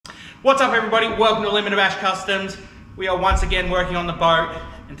What's up everybody, welcome to Limited Bash Customs. We are once again working on the boat,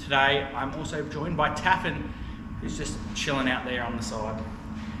 and today I'm also joined by Taffin, who's just chilling out there on the side.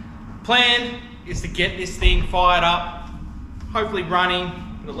 Plan is to get this thing fired up, hopefully running,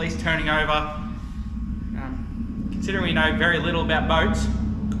 but at least turning over. Considering we know very little about boats,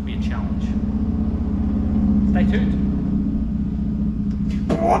 it could be a challenge. Stay tuned.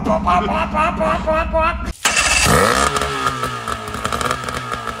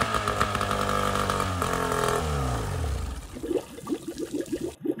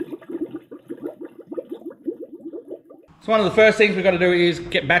 So one of the first things we've got to do is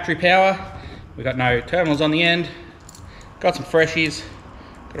get battery power. We've got no terminals on the end. Got some freshies.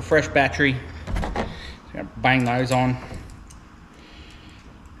 Got a fresh battery. So we're going to bang those on.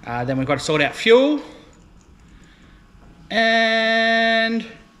 Then we've got to sort out fuel. And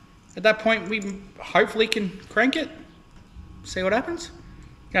at that point we hopefully can crank it. See what happens.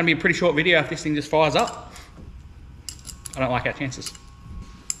 It's going to be a pretty short video if this thing just fires up. I don't like our chances.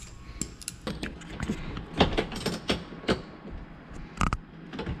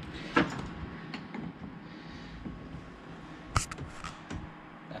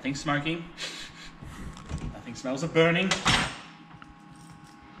 Nothing smoking, nothing smells of burning.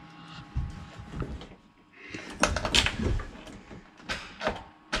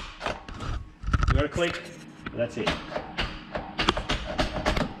 You got a click, that's it.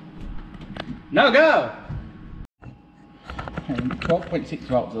 No go! And 12.6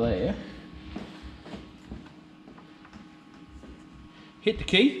 volts are there. Hit the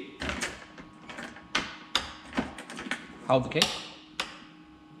key. Hold the key.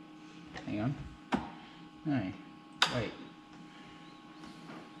 Hang on. No, wait.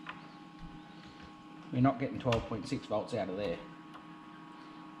 We're not getting 12.6 volts out of there.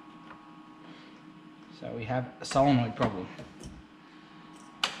 So we have a solenoid problem.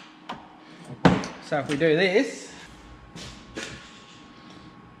 So if we do this,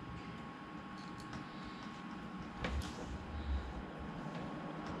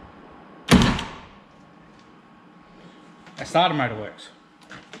 our starter motor works.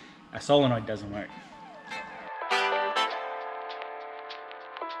 Our solenoid doesn't work.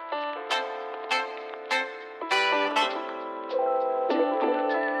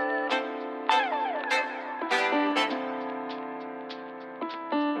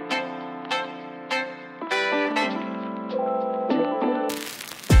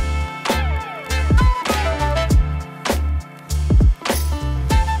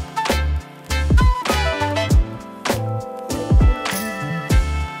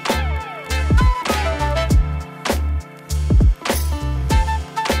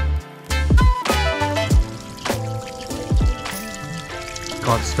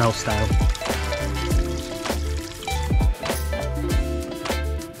 God, it smells stale.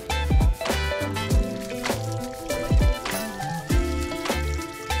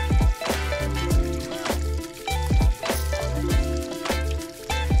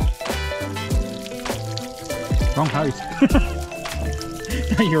 Wrong hose.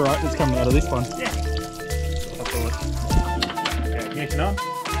 You're right, it's coming out of this one. Yeah. Okay, ignition on.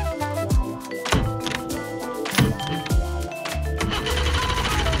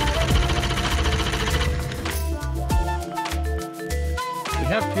 We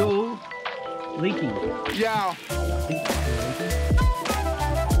have fuel leaking. Yeah. I think that's fuel leaking.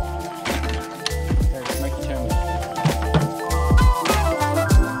 Okay, let's make the turn.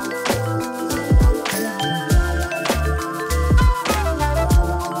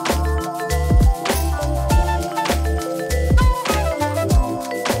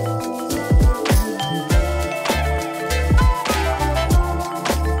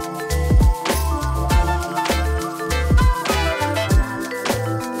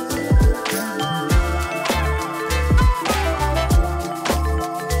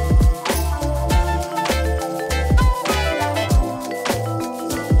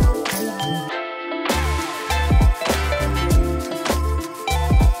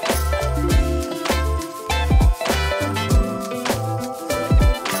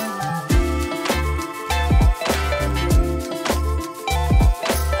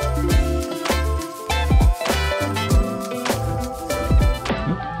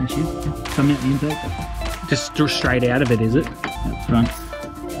 Coming out the intake? Just straight out of it, is it? Out front.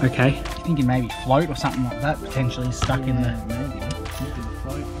 Okay. I'm thinking maybe float or something like that, potentially stuck in the... Maybe.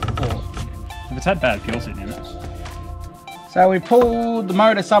 Or, if it's had bad fuel sitting in it. So we pulled the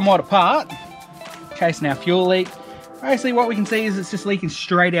motor somewhat apart, chasing our fuel leak. Basically what we can see is it's just leaking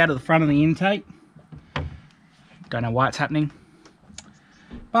straight out of the front of the intake. Don't know why it's happening.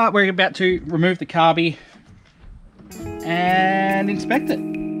 But we're about to remove the carby and inspect it.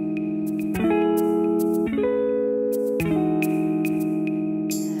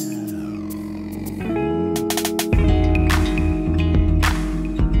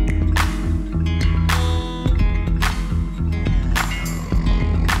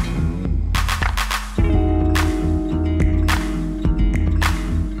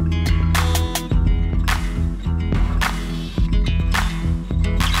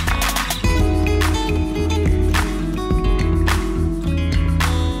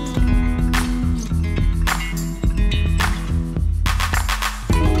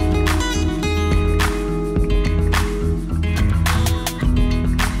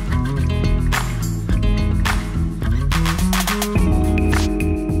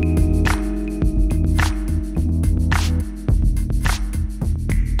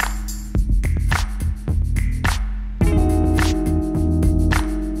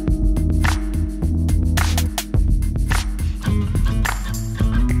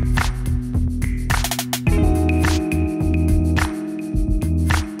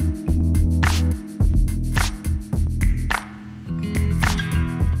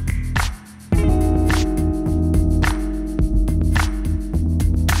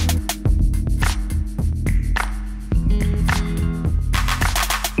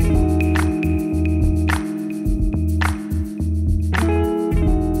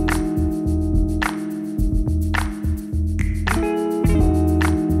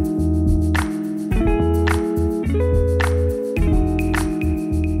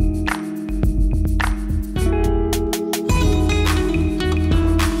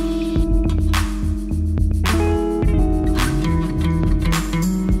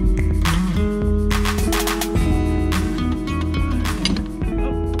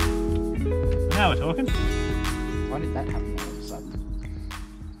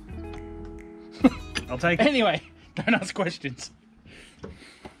 take it. Anyway, don't ask questions.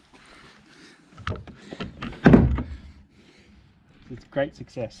 It's a great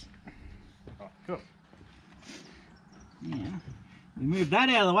success. Oh, cool. Yeah. We moved that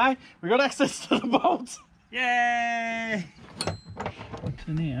out of the way. We got access to the bolts. Yay!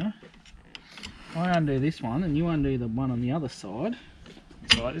 So now, I undo this one and you undo the one on the other side.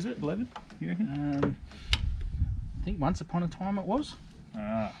 What side is it? 11? You reckon? I think once upon a time it was.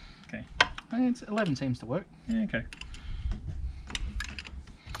 Ah, okay. I think 11 seems to work. Yeah, okay.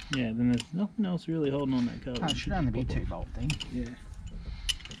 Yeah, then there's nothing else really holding on that cable. Oh, it should only be a 2-bolt thing. Yeah.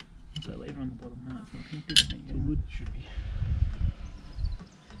 What's that lever on the bottom? No, it's not connected. It would. Should be.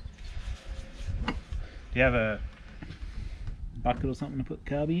 Do you have a bucket or something to put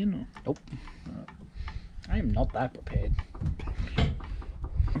the carby in? Or? Nope. Right. I am not that prepared.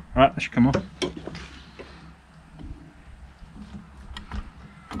 Alright, that should come off.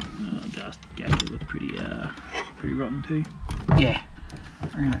 Oh, dust gasket look pretty rotten too. Yeah. I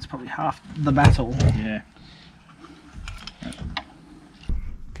reckon that's probably half the battle. Yeah.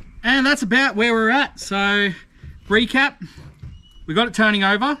 And that's about where we're at. So, recap. We got it turning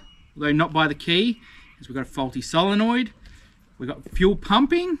over, although not by the key, because we've got a faulty solenoid. We got fuel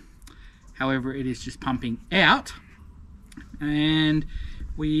pumping, however it is just pumping out. And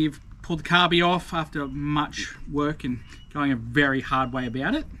we've pulled the carby off after much work and going a very hard way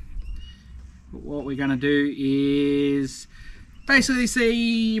about it. But what we're going to do is basically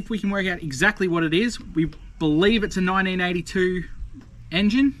see if we can work out exactly what it is. We believe it's a 1982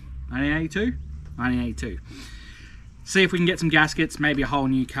 engine. 1982. See if we can get some gaskets, maybe a whole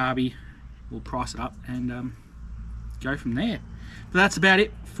new carby. We'll price it up and go from there. But that's about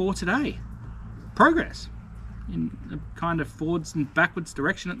it for today. Progress in a kind of forwards and backwards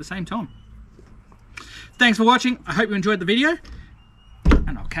direction at the same time. Thanks for watching. I hope you enjoyed the video,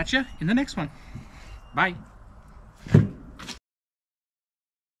 and I'll catch you in the next one. Bye.